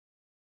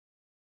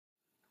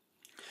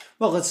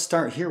Well, let's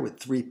start here with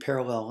three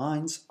parallel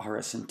lines,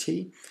 RS and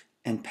T,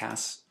 and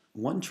pass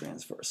one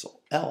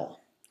transversal,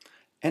 L,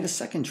 and a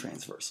second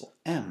transversal,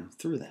 M,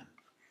 through them.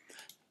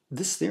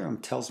 This theorem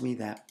tells me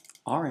that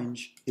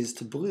orange is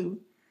to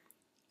blue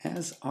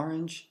as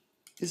orange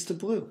is to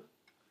blue.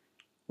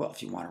 Well,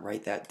 if you want to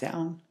write that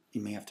down, you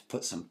may have to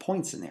put some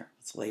points in there.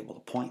 Let's label the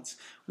points.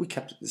 We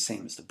kept it the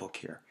same as the book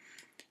here.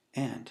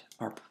 And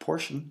our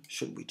proportion,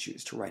 should we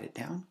choose to write it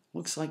down,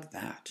 looks like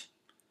that.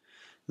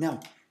 Now,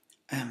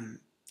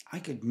 I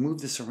could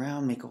move this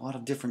around, make a lot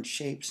of different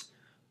shapes,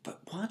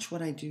 but watch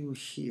what I do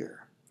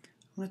here.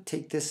 I'm going to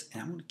take this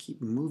and I'm going to keep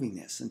moving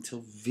this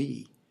until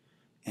V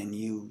and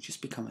U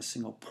just become a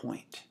single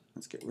point.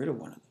 Let's get rid of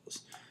one of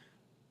those.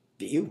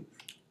 VU.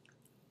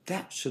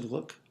 That should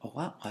look a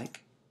lot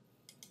like,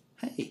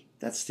 hey,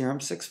 that's Theorem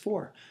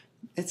 6.4.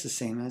 It's the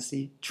same as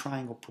the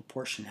triangle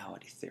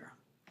proportionality theorem.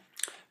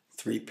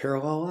 Three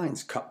parallel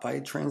lines cut by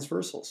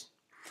transversals.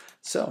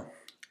 So,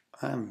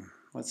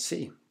 let's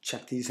see.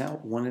 Check these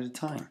out one at a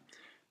time.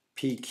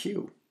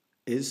 PQ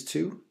is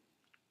to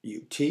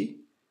UT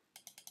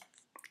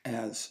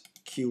as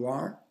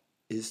QR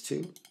is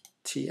to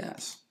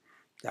TS.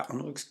 That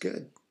one looks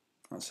good.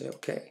 I'll say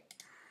okay.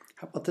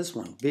 How about this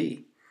one?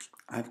 B.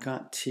 I've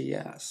got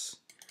TS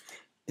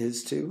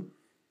is to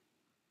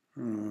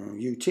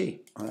UT.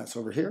 Oh, that's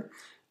over here.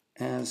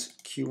 As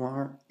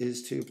QR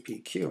is to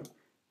PQ.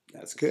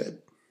 That's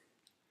good.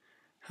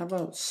 How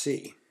about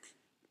C?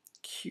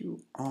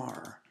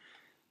 QR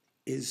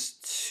is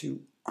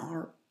to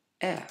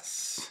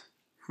RS.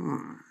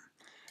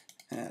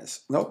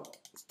 Nope,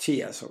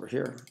 TS over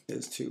here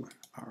is to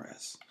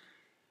RS.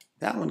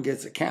 That one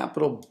gets a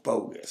capital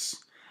bogus.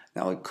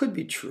 Now it could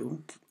be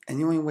true, and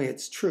the only way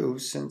it's true,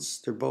 since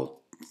they're both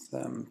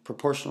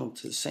proportional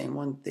to the same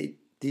one,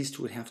 these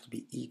two would have to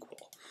be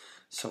equal.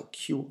 So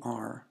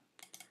QR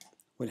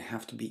would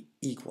have to be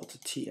equal to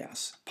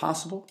TS.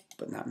 Possible,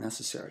 but not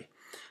necessary.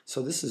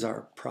 So this is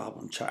our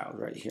problem child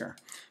right here.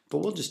 But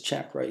we'll just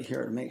check right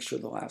here to make sure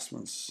the last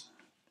one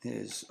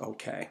is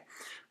okay.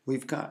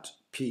 We've got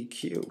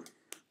PQ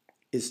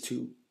is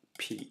to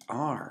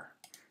PR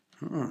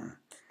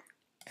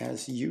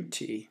as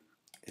UT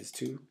is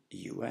to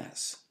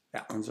US.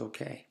 That one's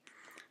okay.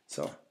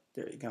 So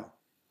there you go.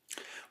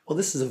 Well,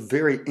 this is a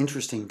very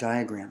interesting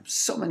diagram.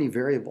 So many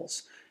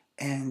variables.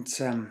 And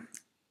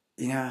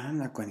I'm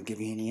not going to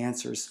give you any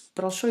answers,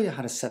 but I'll show you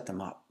how to set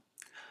them up.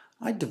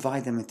 I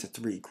divide them into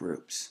three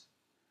groups.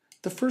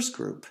 The first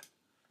group,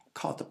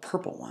 call it the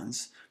purple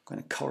ones. I'm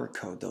going to color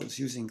code those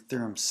using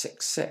Theorem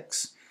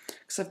 6.6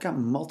 because I've got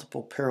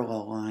multiple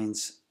parallel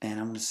lines, and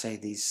I'm going to say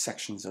these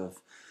sections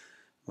of,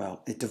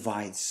 well, it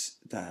divides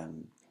the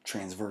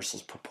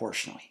transversals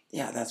proportionally.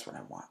 Yeah, that's what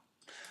I want.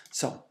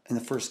 So in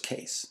the first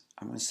case,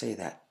 I'm going to say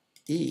that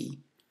E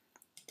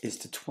is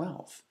to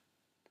 12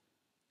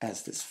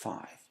 as this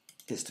 5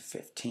 is to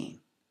 15.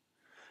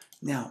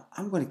 Now,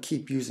 I'm going to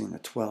keep using the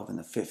 12 and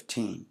the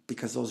 15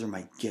 because those are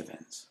my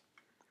givens.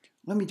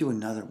 Let me do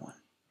another one.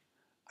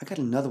 I got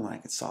another one I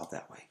could solve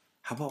that way.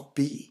 How about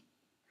B?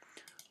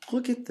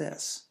 Look at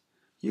this.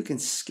 You can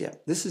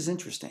skip. This is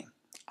interesting.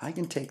 I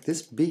can take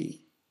this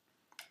B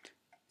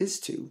is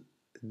to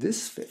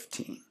this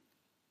 15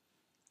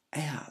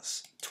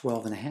 as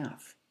 12 and a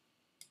half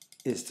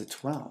is to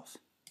 12.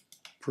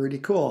 Pretty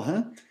cool,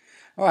 huh?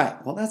 All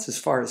right, well, that's as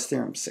far as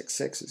Theorem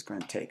 6.6 is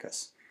going to take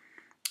us.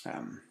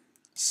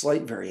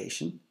 Slight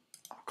variation,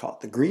 I'll call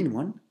it the green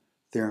one,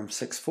 Theorem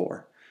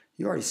 6.4.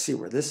 You already see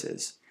where this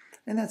is.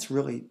 And that's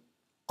really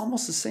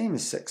almost the same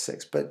as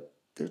 6.6, but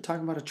they're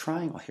talking about a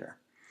triangle here.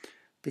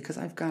 Because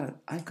I've got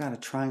a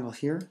triangle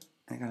here,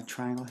 and I got a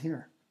triangle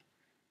here.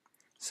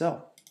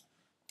 So,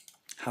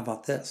 how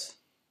about this?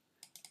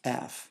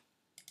 F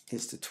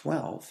is to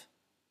 12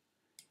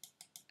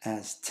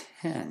 as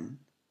 10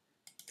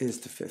 is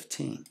to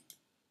 15.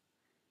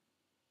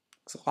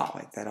 It's a lot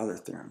like that other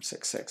Theorem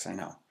 6.6, I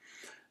know.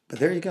 But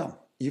there you go.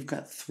 You've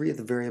got three of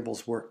the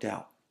variables worked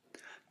out.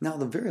 Now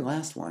the very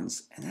last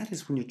ones, and that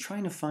is when you're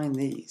trying to find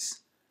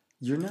these,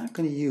 you're not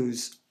going to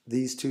use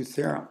these two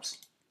theorems.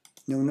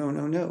 No, no,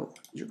 no, no.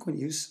 You're going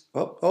to use,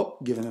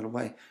 giving it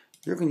away.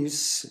 You're going to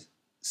use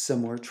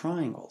similar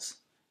triangles.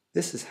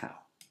 This is how.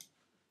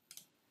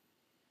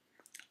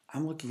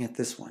 I'm looking at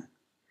this one.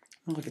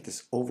 I'm going to look at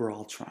this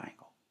overall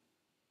triangle.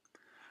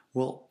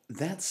 Well,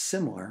 that's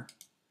similar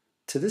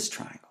to this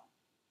triangle.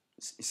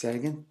 You say it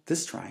again?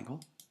 This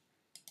triangle.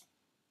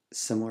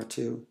 Similar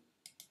to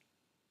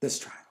this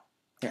triangle.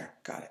 There,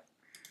 got it.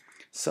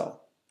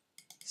 So,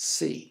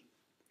 C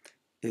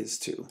is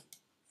to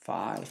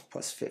 5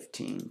 plus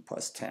 15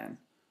 plus 10,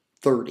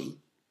 30.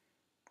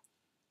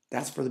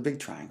 That's for the big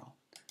triangle.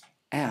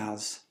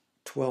 As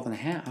 12 and a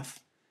half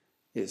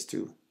is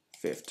to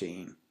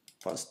 15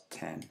 plus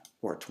 10,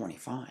 or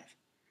 25.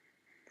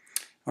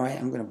 All right,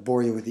 I'm going to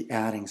bore you with the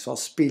adding, so I'll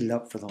speed it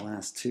up for the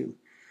last two.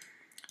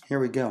 Here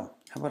we go.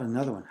 How about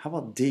another one? How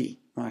about D?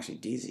 Well, actually,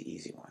 D is the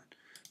easy one,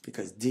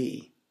 because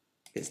D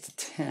is to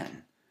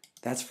 10.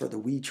 That's for the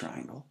wee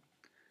triangle.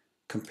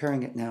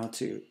 Comparing it now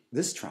to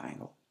this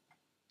triangle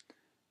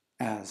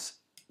as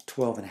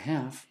 12 and a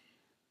half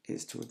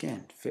is to,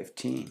 again,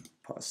 15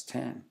 plus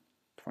 10,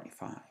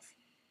 25.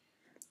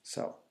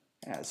 So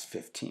as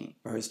 15,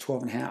 or as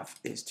 12.5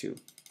 is to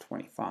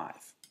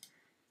 25.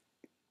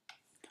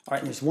 All right,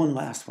 and there's one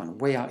last one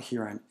way out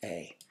here on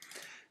A.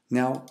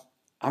 Now,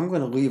 I'm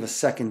going to leave a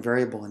second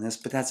variable in this,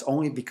 but that's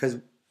only because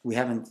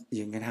you're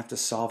going to have to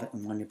solve it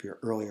in one of your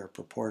earlier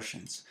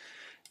proportions.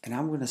 And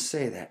I'm going to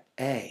say that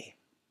A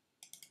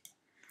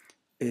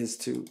is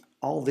to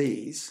all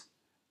these,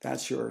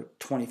 that's your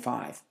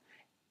 25,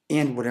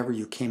 and whatever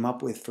you came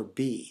up with for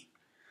B.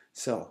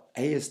 So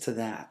A is to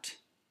that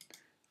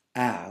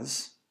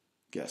as,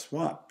 guess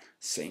what?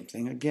 Same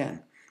thing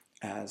again,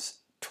 as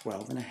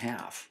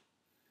 12.5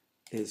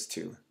 is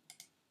to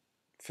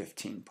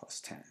 15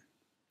 plus 10.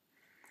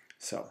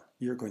 So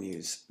you're going to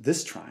use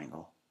this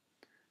triangle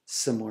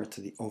similar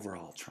to the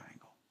overall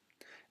triangle.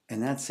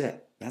 And that's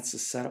it. That's the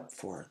setup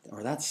for it.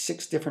 Or that's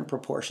 6 different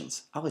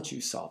proportions. I'll let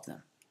you solve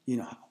them. You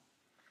know how.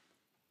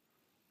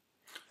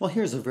 Well,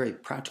 here's a very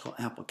practical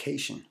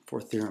application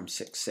for Theorem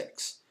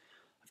 6.6.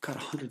 I've got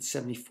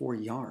 174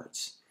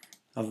 yards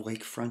of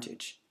lake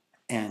frontage.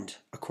 And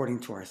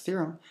according to our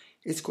theorem,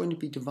 it's going to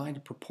be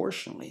divided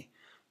proportionally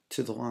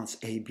to the lots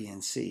A, B,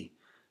 and C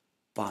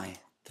by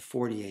the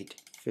 48,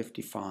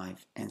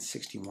 55, and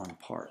 61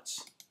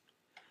 parts.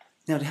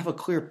 Now, to have a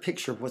clear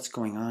picture of what's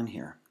going on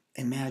here,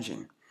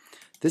 imagine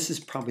this is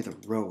probably the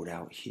road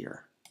out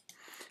here.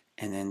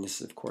 And then this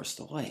is, of course,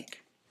 the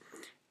lake.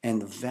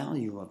 And the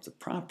value of the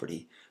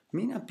property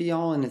may not be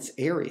all in its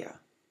area,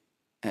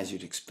 as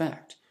you'd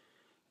expect.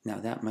 Now,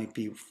 that might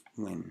be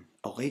when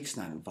a lake's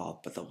not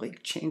involved, but the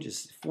lake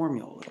changes the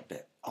formula a little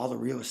bit. All the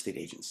real estate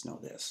agents know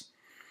this.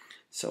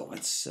 So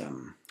let's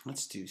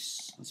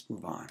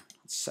move on.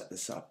 Let's set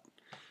this up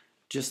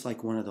just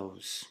like one of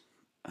those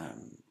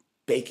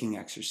baking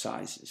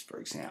exercises. For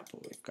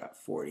example, we've got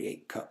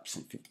 48 cups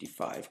and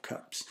 55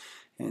 cups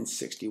and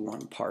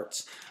 61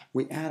 parts.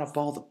 We add up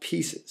all the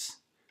pieces,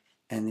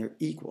 and they're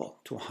equal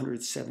to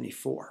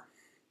 174.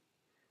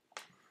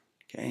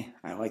 Okay,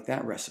 I like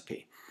that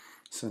recipe.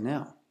 So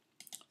now,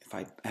 if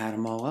I add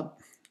them all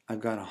up, I've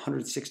got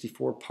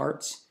 164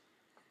 parts,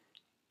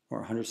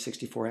 or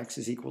 164x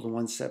is equal to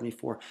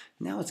 174.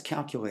 Now it's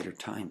calculator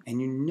time, and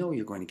you know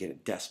you're going to get a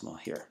decimal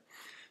here.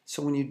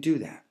 So when you do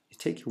that, you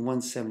take your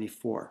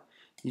 174,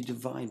 you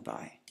divide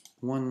by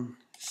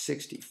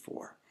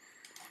 164,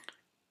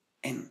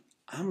 and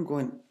I'm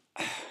going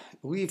to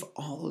leave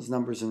all those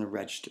numbers in the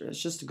register.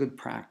 It's just a good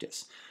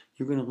practice.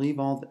 You're going to leave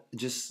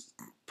just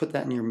put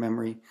that in your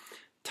memory,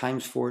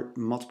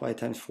 multiply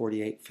times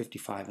 48,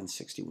 55, and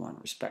 61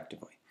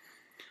 respectively.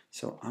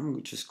 So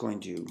I'm just going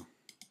to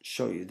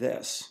show you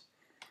this,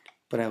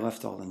 but I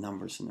left all the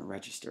numbers in the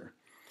register.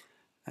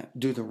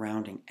 Do the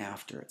rounding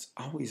after. It's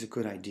always a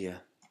good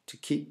idea to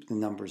keep the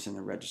numbers in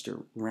the register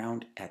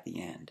round at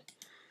the end.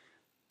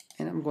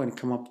 And I'm going to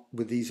come up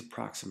with these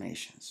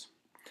approximations.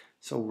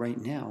 So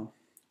right now,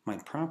 my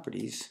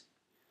properties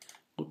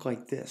look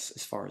like this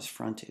as far as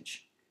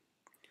frontage.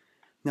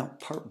 Now,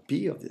 part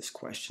B of this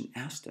question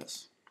asked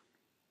us,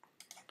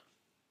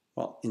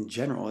 well, in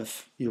general,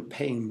 if you're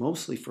paying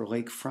mostly for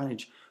lake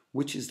frontage,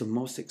 which is the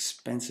most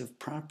expensive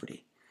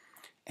property?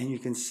 And you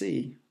can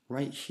see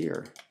right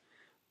here,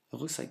 it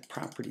looks like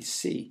property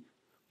C,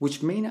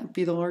 which may not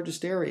be the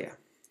largest area.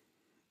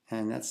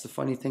 And that's the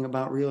funny thing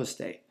about real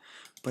estate.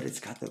 But it's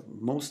got the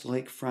most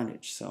lake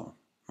frontage. So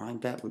my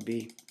bet would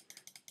be,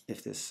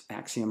 if this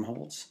axiom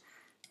holds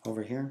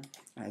over here,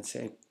 I'd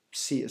say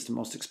C is the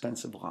most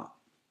expensive lot.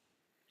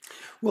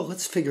 Well,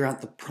 let's figure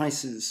out the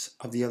prices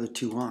of the other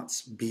 2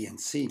 lots, B and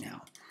C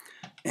now.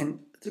 And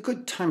it's a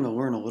good time to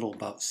learn a little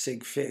about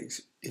sig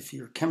figs if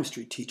your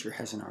chemistry teacher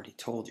hasn't already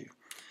told you.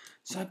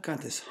 So I've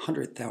got this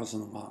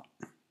 100,000 lot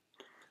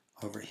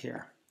over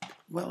here.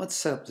 Well, let's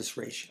set up this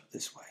ratio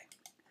this way.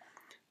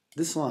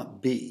 This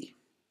lot B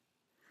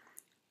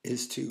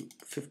is to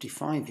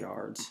 55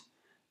 yards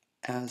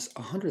as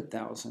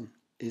 100,000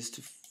 is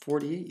to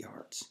 48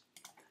 yards.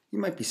 You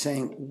might be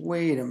saying,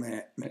 wait a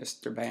minute,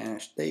 Mr.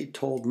 Banish, they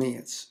told me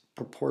it's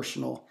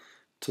proportional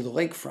to the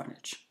lake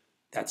frontage.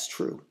 That's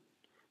true.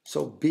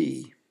 So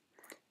B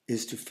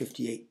is to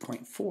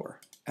 58.4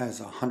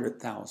 as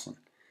 100,000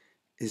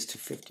 is to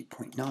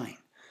 50.9.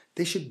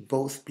 They should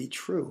both be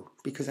true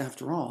because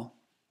after all,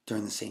 they're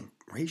in the same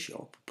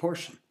ratio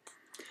proportion.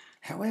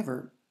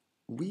 However,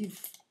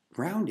 we've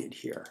rounded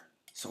here.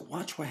 So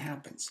watch what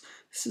happens.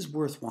 This is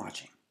worth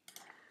watching.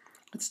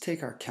 Let's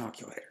take our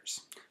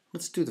calculators.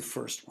 Let's do the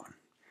first one.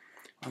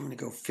 I'm going to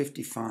go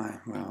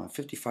 55, well,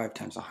 55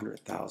 times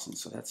 100,000,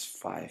 so that's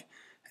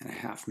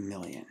 5.5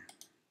 million.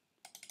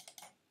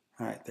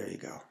 All right, there you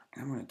go.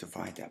 And I'm going to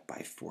divide that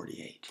by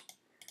 48.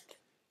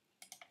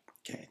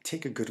 Okay,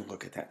 take a good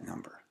look at that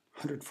number,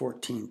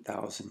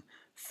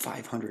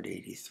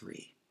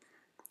 114,583.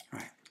 All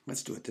right,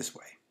 let's do it this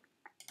way.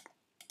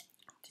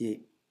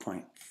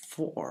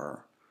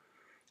 8.4,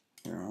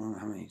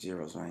 how many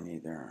zeros do I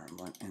need there?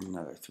 One and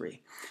another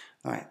 3.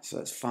 All right, so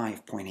that's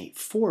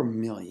 5.84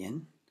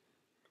 million,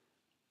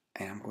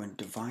 and I'm going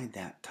to divide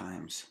that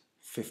times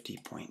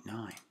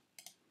 50.9.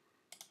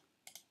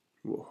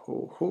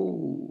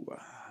 Whoa,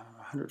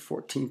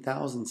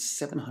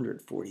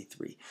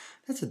 114,743.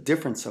 That's a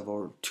difference of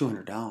over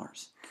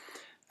 $200.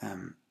 But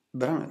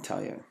I'm going to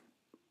tell you,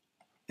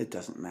 it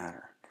doesn't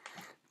matter,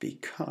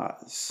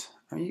 because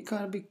I mean, you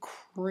got to be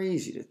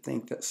crazy to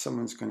think that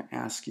someone's going to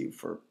ask you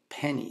for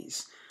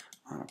pennies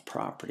on a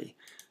property.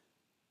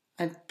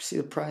 I see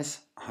the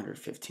price,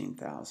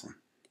 $115,000.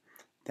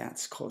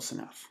 That's close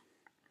enough.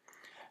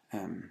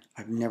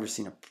 I've never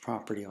seen a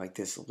property like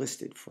this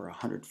listed for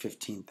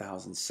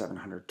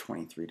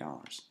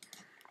 $115,723.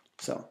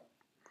 So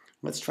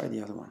let's try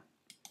the other one.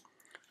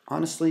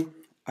 Honestly,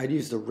 I'd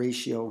use the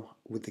ratio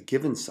with the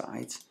given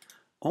sides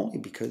only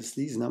because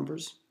these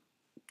numbers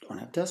don't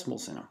have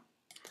decimals in them.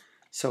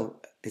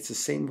 So it's the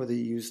same whether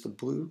you use the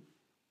blue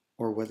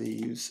or whether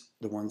you use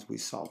the ones we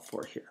solved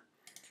for here.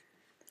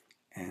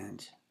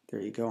 And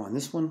there you go. On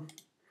this one,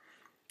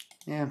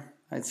 yeah,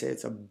 I'd say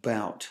it's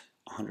about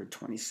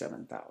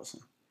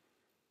 127,000.